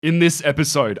In this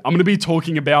episode, I'm going to be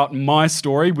talking about my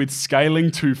story with scaling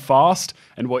too fast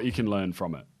and what you can learn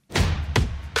from it.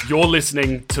 You're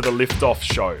listening to The Liftoff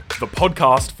Show, the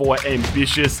podcast for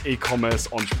ambitious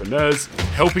e-commerce entrepreneurs,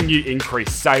 helping you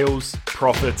increase sales,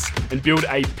 profits, and build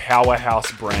a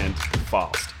powerhouse brand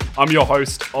fast. I'm your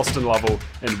host, Austin Lovell,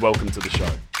 and welcome to the show.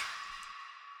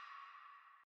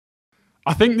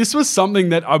 I think this was something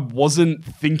that I wasn't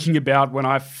thinking about when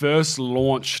I first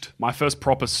launched my first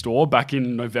proper store back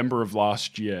in November of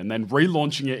last year and then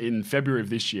relaunching it in February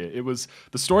of this year. It was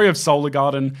the story of Solar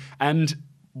Garden, and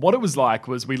what it was like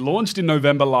was we launched in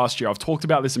November last year. I've talked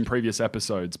about this in previous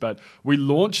episodes, but we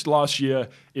launched last year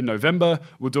in November.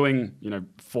 We're doing,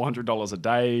 $400 a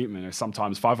day,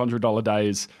 sometimes $500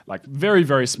 days, like very,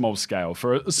 very small scale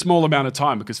for a small amount of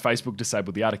time because Facebook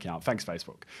disabled the ad account. Thanks,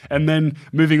 Facebook. And then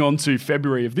moving on to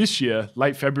February of this year,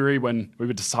 late February, when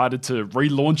we decided to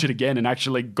relaunch it again and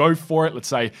actually go for it. Let's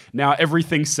say now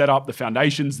everything's set up, the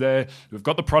foundation's there, we've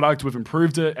got the product, we've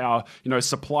improved it, our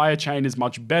supplier chain is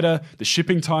much better, the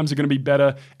shipping times are going to be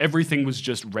better, everything was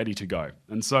just ready to go.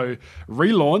 And so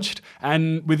relaunched,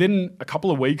 and within a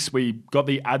couple of weeks, we got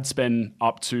the ad spend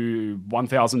up to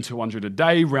 1,200 a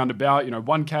day, roundabout,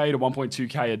 1K to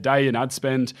 1.2K a day in ad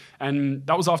spend. And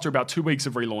that was after about 2 weeks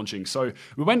of relaunching. So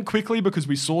we went quickly because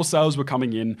we saw sales were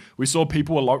coming in. We saw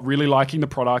people were really liking the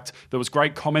product. There was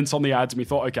great comments on the ads, and we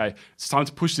thought, okay, it's time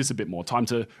to push this a bit more, time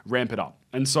to ramp it up.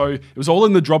 And so it was all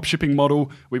in the drop shipping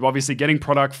model. We were obviously getting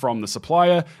product from the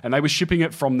supplier, and they were shipping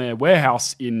it from their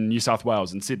warehouse in New South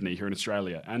Wales and Sydney here in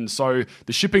Australia. And so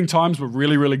the shipping times were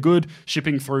really, really good.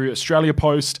 Shipping through Australia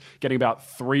Post, getting about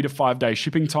 3 to 5 day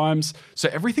shipping times. So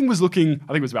everything was looking, I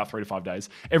think it was about 3 to 5 days.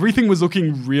 Everything was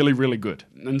looking really, really good.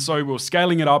 And so we were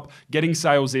scaling it up, getting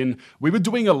sales in. We were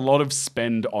doing a lot of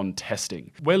spend on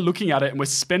testing. We're looking at it and we're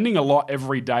spending a lot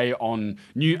every day on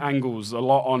new angles, a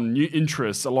lot on new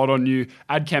interests, a lot on new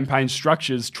ad campaign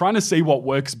structures, trying to see what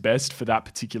works best for that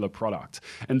particular product.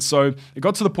 And so it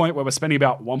got to the point where we're spending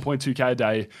about 1.2K a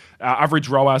day. Our average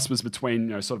ROAS was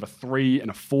between sort of a 3 and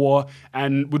a 4,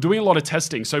 and we're doing a lot of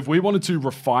testing. So if we wanted to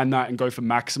refine that and go for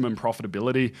maximum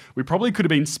profitability, we probably could have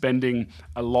been spending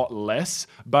a lot less,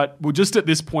 but we're just at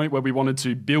this point where we wanted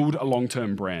to build a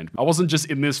long-term brand. I wasn't just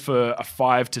in this for a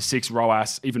 5 to 6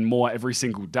 ROAS, even more every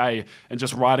single day, and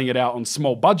just writing it out on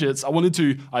small budgets. I wanted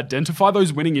to identify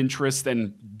those winning interests,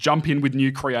 then jump in with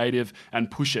new creative and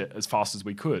push it as fast as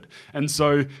we could. And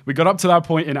so we got up to that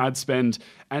point in ad spend,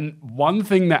 and one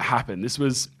thing that happened, it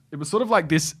was sort of like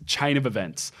this chain of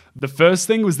events. The first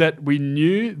thing was that we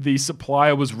knew the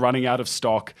supplier was running out of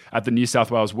stock at the New South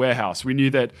Wales warehouse. We knew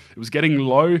that it was getting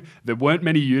low, there weren't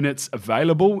many units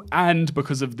available, and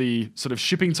because of the sort of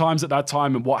shipping times at that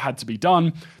time and what had to be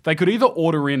done, they could either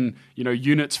order in,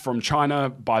 units from China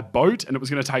by boat, and it was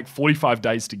going to take 45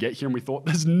 days to get here, and we thought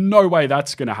there's no way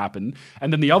that's going to happen.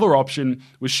 And then the other option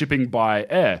was shipping by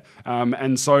air.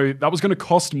 And so that was going to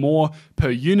cost more per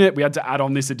unit. We had to add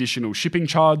on this additional shipping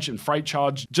charge and freight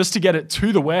charge just to get it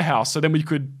to the warehouse so then we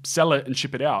could sell it and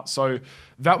ship it out. So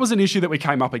that was an issue that we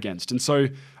came up against. And so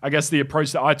I guess the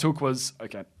approach that I took was,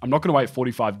 okay, I'm not going to wait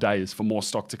 45 days for more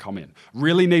stock to come in.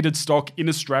 Really needed stock in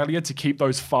Australia to keep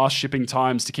those fast shipping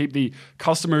times, to keep the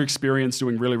customer experience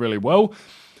doing really, really well.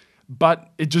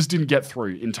 But it just didn't get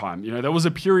through in time. There was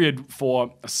a period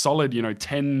for a solid,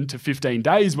 10 to 15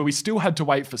 days where we still had to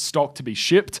wait for stock to be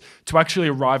shipped to actually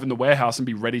arrive in the warehouse and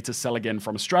be ready to sell again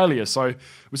from Australia. So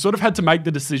we sort of had to make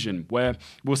the decision where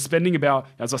we're spending about,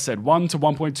 as I said, 1 to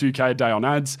 1.2K a day on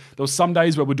ads. There were some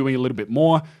days where we're doing a little bit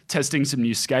more, testing some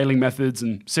new scaling methods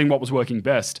and seeing what was working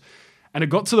best. And it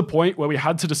got to the point where we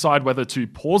had to decide whether to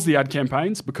pause the ad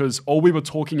campaigns because all we were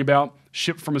talking about,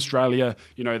 shipped from Australia,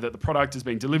 that the product is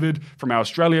being delivered from our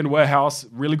Australian warehouse,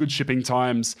 really good shipping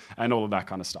times and all of that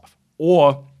kind of stuff.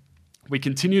 Or we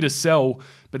continue to sell,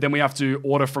 but then we have to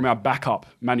order from our backup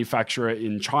manufacturer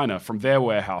in China from their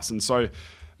warehouse. And so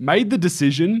made the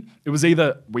decision, it was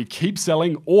either we keep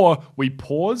selling or we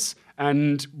pause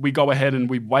and we go ahead and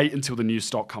we wait until the new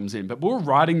stock comes in. But we were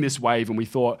riding this wave and we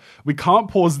thought, we can't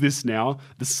pause this now.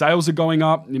 The sales are going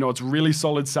up. It's really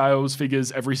solid sales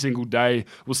figures every single day.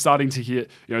 We're starting to hit,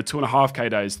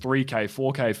 2.5K days, 3K,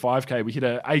 4K, 5K. We hit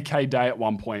an 8K day at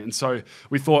one point. And so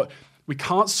we thought, we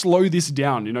can't slow this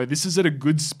down. This is at a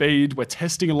good speed. We're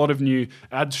testing a lot of new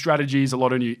ad strategies, a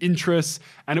lot of new interests,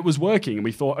 and it was working. And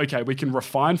we thought, okay, we can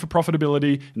refine for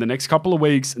profitability in the next couple of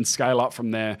weeks and scale up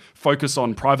from there, focus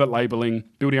on private labeling,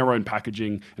 building our own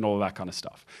packaging and all of that kind of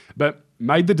stuff. But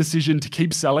made the decision to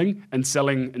keep selling and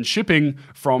shipping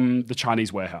from the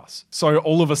Chinese warehouse. So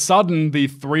all of a sudden, the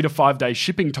 3 to 5 day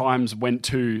shipping times went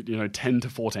to 10 to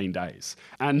 14 days.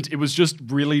 And it was just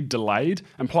really delayed.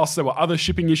 And plus there were other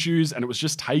shipping issues and it was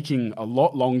just taking a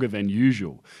lot longer than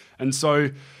usual. And so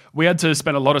we had to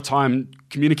spend a lot of time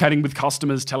communicating with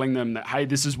customers, telling them that, hey,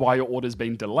 this is why your order's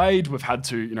been delayed. We've had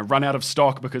to, run out of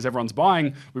stock because everyone's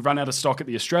buying. We've run out of stock at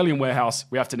the Australian warehouse.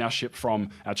 We have to now ship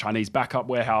from our Chinese backup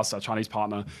warehouse, our Chinese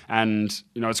partner, and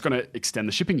it's going to extend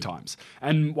the shipping times.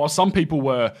 And while some people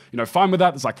were, fine with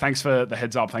that, it's like, thanks for the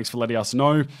heads up, thanks for letting us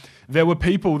know. There were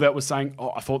people that were saying,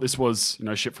 oh, I thought this was,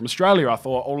 shipped from Australia. I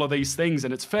thought all of these things,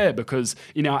 and it's fair because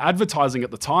in our advertising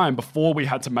at the time, before we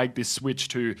had to make this switch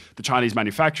to the Chinese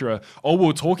manufacturer, all we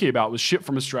were talking about was ship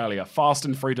from Australia, fast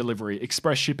and free delivery,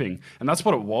 express shipping. And that's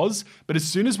what it was. But as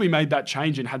soon as we made that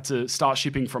change and had to start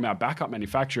shipping from our backup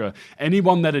manufacturer,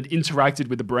 anyone that had interacted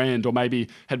with the brand or maybe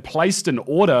had placed an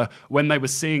order when they were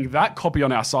seeing that copy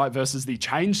on our site versus the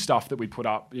change stuff that we put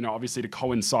up, obviously to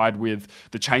coincide with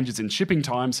the changes in shipping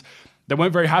times, they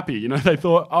weren't very happy. They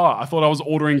thought, I thought I was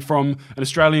ordering from an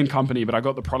Australian company, but I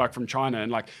got the product from China.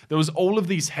 And there was all of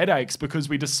these headaches because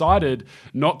we decided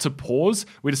not to pause.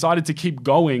 We decided to keep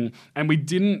going. And we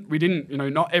didn't,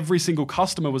 not every single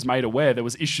customer was made aware. There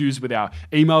was issues with our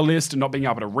email list and not being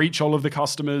able to reach all of the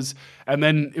customers. And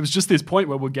then it was just this point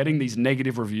where we're getting these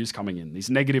negative reviews coming in, these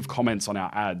negative comments on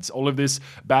our ads, all of this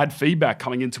bad feedback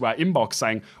coming into our inbox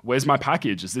saying, where's my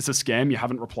package? Is this a scam? You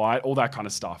haven't replied, all that kind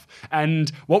of stuff.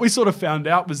 And what we sort of found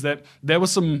out was that there were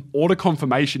some order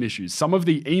confirmation issues. Some of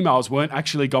the emails weren't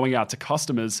actually going out to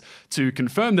customers to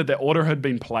confirm that their order had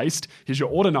been placed. Here's your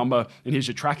order number and here's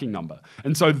your tracking number.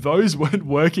 And so those weren't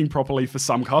working properly for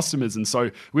some customers. And so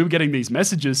we were getting these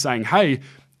messages saying, hey,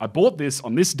 I bought this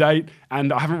on this date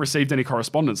and I haven't received any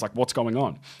correspondence, what's going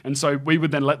on? And so we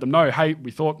would then let them know, hey, we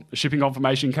thought a shipping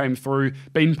confirmation came through,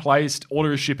 been placed,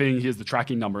 order is shipping, here's the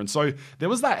tracking number. And so there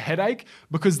was that headache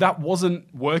because that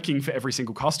wasn't working for every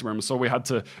single customer. And so we had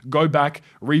to go back,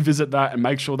 revisit that and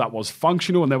make sure that was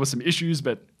functional. And there were some issues,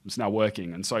 but it's now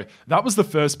working. And so that was the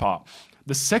first part.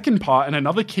 The second part, and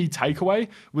another key takeaway,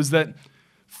 was that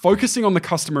focusing on the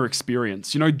customer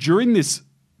experience. During this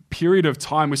period of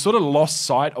time, we sort of lost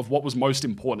sight of what was most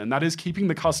important, and that is keeping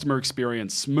the customer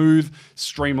experience smooth,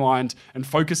 streamlined, and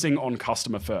focusing on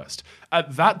customer first.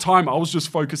 At that time, I was just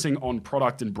focusing on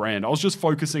product and brand. I was just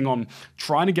focusing on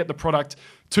trying to get the product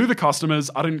to the customers.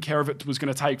 I didn't care if it was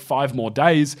going to take 5 more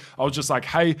days. I was just like,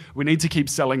 hey, we need to keep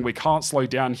selling. We can't slow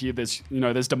down here. There's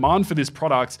demand for this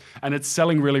product and it's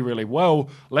selling really, really well.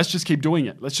 Let's just keep doing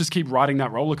it. Let's just keep riding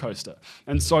that roller coaster.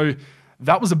 And so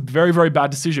that was a very, very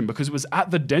bad decision because it was at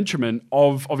the detriment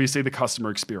of obviously the customer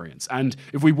experience. And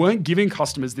if we weren't giving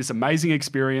customers this amazing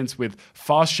experience with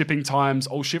fast shipping times,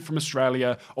 all shipped from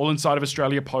Australia, all inside of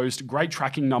Australia Post, great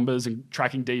tracking numbers and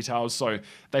tracking details, so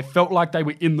they felt like they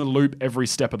were in the loop every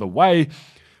step of the way,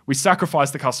 we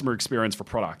sacrificed the customer experience for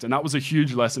product. And that was a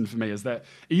huge lesson for me, is that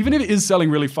even if it is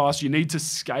selling really fast, you need to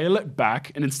scale it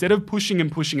back. And instead of pushing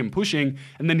and pushing and pushing,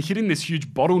 and then hitting this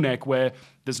huge bottleneck where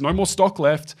there's no more stock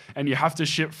left and you have to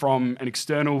ship from an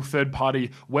external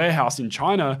third-party warehouse in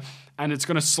China, and it's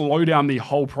going to slow down the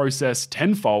whole process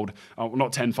tenfold.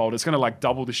 Not tenfold, it's going to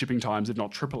double the shipping times, if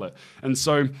not triple it. And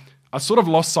so I sort of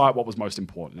lost sight what was most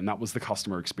important, and that was the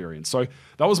customer experience. So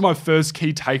that was my first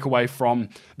key takeaway from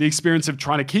the experience of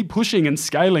trying to keep pushing and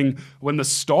scaling when the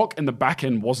stock and the back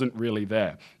end wasn't really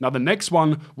there. Now, the next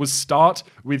one was start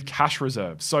with cash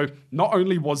reserves. So not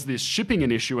only was this shipping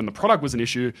an issue and the product was an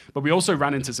issue, but we also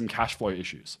ran into some cash flow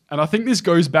issues. And I think this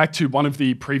goes back to one of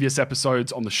the previous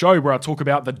episodes on the show where I talk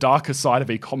about the darker side of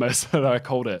e-commerce that I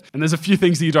called it. And there's a few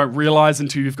things that you don't realize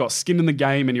until you've got skin in the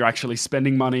game and you're actually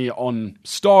spending money on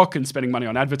stock and spending money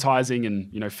on advertising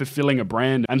and fulfilling a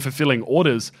brand and fulfilling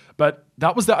orders. But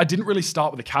that was that I didn't really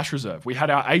start with a cash reserve. We had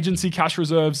our agency cash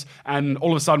reserves, and all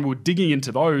of a sudden we were digging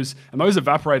into those, and those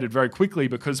evaporated very quickly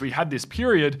because we had this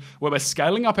period where we're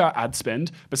scaling up our ad spend,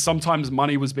 but sometimes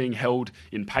money was being held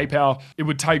in PayPal. It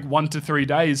would take 1 to 3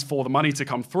 days for the money to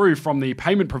come through from the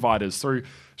payment providers through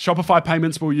Shopify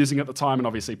payments we were using at the time, and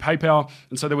obviously PayPal.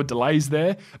 And so there were delays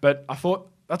there, but I thought,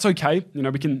 that's okay.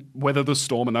 We can weather the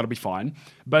storm and that'll be fine.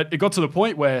 But it got to the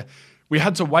point where we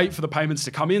had to wait for the payments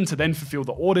to come in to then fulfill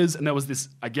the orders. And there was this,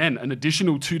 again, an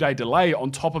additional 2-day delay on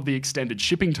top of the extended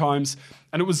shipping times.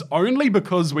 And it was only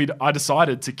because I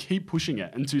decided to keep pushing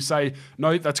it and to say,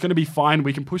 no, that's going to be fine.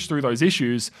 We can push through those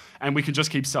issues and we can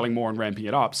just keep selling more and ramping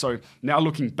it up. So now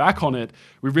looking back on it,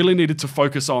 we really needed to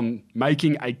focus on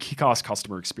making a kick-ass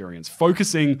customer experience,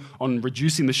 focusing on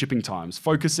reducing the shipping times,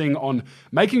 focusing on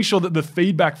making sure that the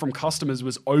feedback from customers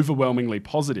was overwhelmingly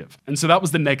positive. And so that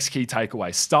was the next key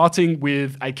takeaway, starting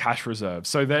with a cash reserve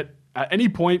so that at any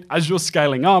point, as you're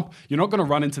scaling up, you're not going to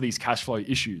run into these cash flow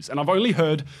issues. And I've only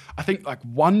heard, I think like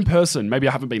one person, maybe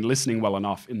I haven't been listening well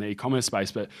enough in the e-commerce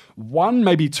space, but one,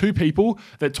 maybe two people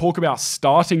that talk about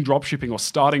starting dropshipping or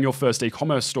starting your first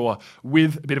e-commerce store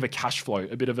with a bit of a cash flow,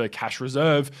 a bit of a cash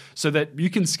reserve, so that you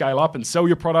can scale up and sell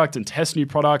your product and test new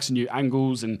products, new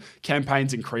angles and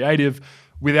campaigns and creative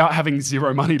without having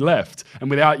zero money left and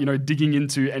without, digging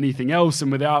into anything else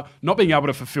and without not being able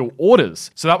to fulfill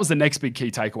orders. So that was the next big key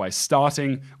takeaway,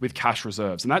 starting with cash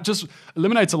reserves. And that just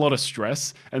eliminates a lot of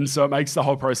stress. And so it makes the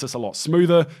whole process a lot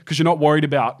smoother because you're not worried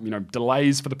about,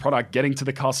 delays for the product getting to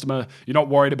the customer. You're not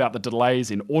worried about the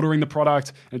delays in ordering the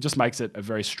product. And it just makes it a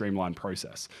very streamlined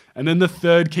process. And then the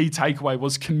third key takeaway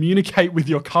was communicate with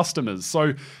your customers.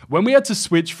 So when we had to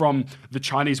switch from the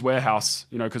Chinese warehouse,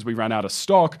 because we ran out of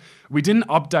stock, we didn't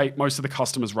update most of the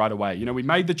customers right away. We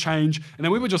made the change and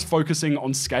then we were just focusing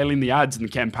on scaling the ads and the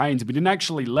campaigns. We didn't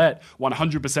actually let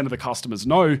 100% of the customers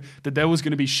know that there was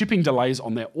going to be shipping delays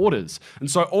on their orders. And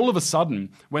so all of a sudden,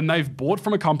 when they've bought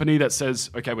from a company that says,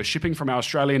 okay, we're shipping from our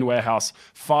Australian warehouse,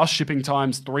 fast shipping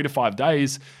times, 3 to 5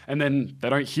 days, and then they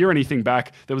don't hear anything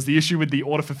back, there was the issue with the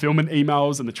order fulfillment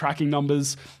emails and the tracking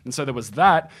numbers. And so there was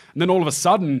that. And then all of a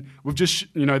sudden, we've just,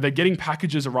 they're getting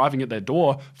packages arriving at their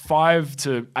door 5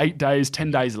 to 8 days, 10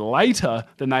 days later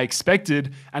than they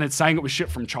expected, and it's saying it was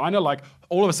shipped from China. Like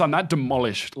all of a sudden that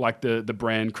demolished like the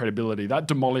brand credibility, that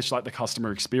demolished like the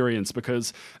customer experience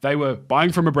because they were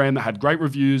buying from a brand that had great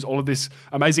reviews, all of this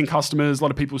amazing customers, a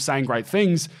lot of people saying great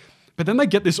things. But then they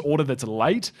get this order that's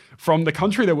late from the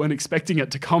country they weren't expecting it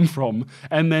to come from.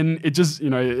 And then it just,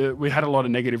 we had a lot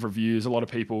of negative reviews, a lot of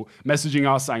people messaging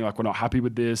us saying like, we're not happy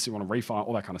with this, you want to refund,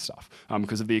 all that kind of stuff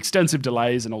because of the extensive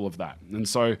delays and all of that. And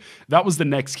so that was the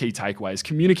next key takeaway is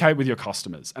communicate with your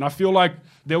customers. And I feel like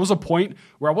there was a point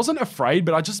where I wasn't afraid,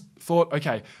 but I just thought,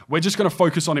 okay, we're just going to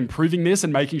focus on improving this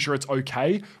and making sure it's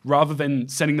okay rather than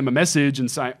sending them a message and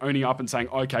owning up and saying,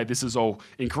 okay, this is all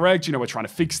incorrect. We're trying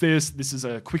to fix this. This is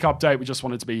a quick update. We just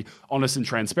wanted to be honest and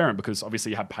transparent because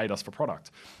obviously you had paid us for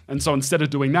product. And so instead of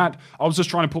doing that, I was just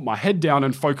trying to put my head down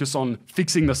and focus on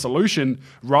fixing the solution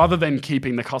rather than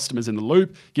keeping the customers in the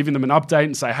loop, giving them an update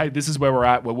and say, hey, this is where we're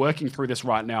at. We're working through this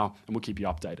right now and we'll keep you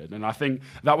updated. And I think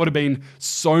that would have been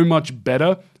so much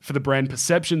better for the brand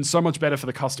perception, so much better for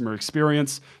the customer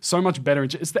experience, so much better.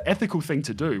 It's the ethical thing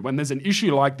to do. When there's an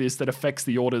issue like this that affects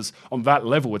the orders on that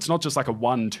level, it's not just like a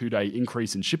 1-2 day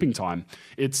increase in shipping time.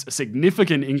 It's a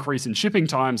significant increase in shipping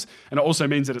times. And it also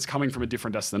means that it's coming from a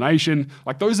different destination.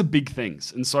 Like those are big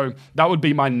things. And so that would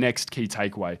be my next key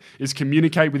takeaway is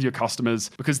communicate with your customers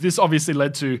because this obviously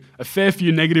led to a fair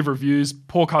few negative reviews,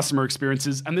 poor customer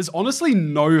experiences. And there's honestly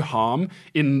no harm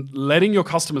in letting your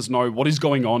customers know what is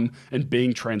going on and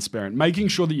being transparent, making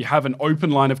sure that you have an open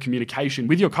line of communication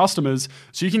with your customers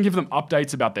so you can give them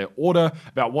updates about their order,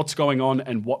 about what's going on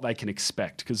and what they can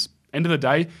expect. Because end of the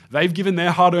day, they've given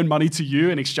their hard-earned money to you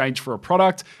in exchange for a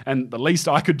product, and the least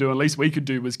I could do, and least we could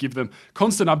do, was give them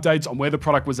constant updates on where the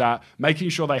product was at, making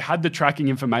sure they had the tracking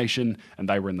information and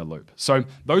they were in the loop. So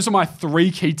those are my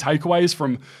 3 key takeaways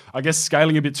from, I guess,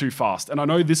 scaling a bit too fast. And I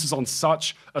know this is on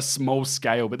such a small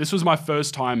scale, but this was my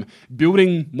first time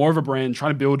building more of a brand,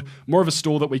 trying to build more of a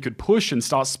store that we could push and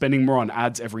start spending more on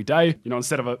ads every day.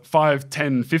 Instead of a $5,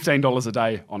 $10, $15 a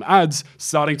day on ads,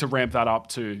 starting to ramp that up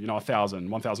to, $1,000,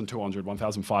 $1,200,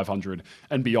 $1,500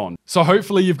 and beyond. So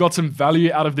hopefully you've got some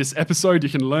value out of this episode. You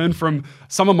can learn from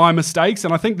some of my mistakes.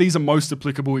 And I think these are most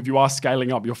applicable if you are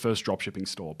scaling up your first dropshipping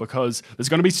store because there's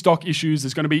going to be stock issues.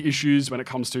 There's going to be issues when it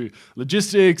comes to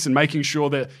logistics and making sure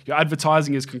that your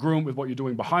advertising is congruent with what you're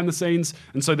doing behind the scenes.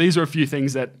 And so these are a few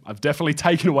things that I've definitely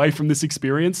taken away from this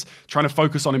experience, trying to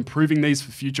focus on improving these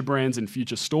for future brands and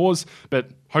future stores. But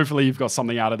hopefully you've got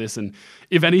something out of this. And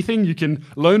if anything, you can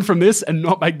learn from this and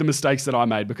not make the mistakes that I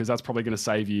made because that's probably going to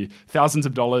save you thousands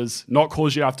of dollars, not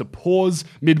cause you to have to pause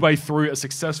midway through a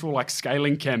successful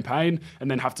scaling campaign and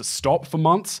then have to stop for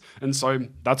months. And so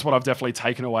that's what I've definitely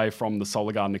taken away from the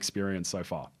Solar Garden experience so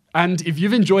far. And if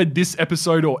you've enjoyed this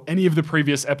episode or any of the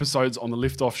previous episodes on the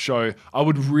Liftoff Show, I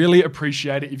would really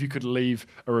appreciate it if you could leave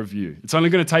a review. It's only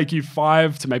going to take you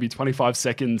 5 to maybe 25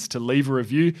 seconds to leave a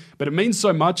review, but it means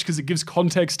so much because it gives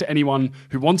context to anyone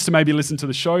who wants to maybe listen to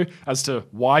the show as to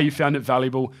why you found it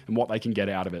valuable and what they can get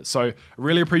out of it. So I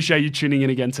really appreciate you tuning in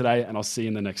again today, and I'll see you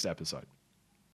in the next episode.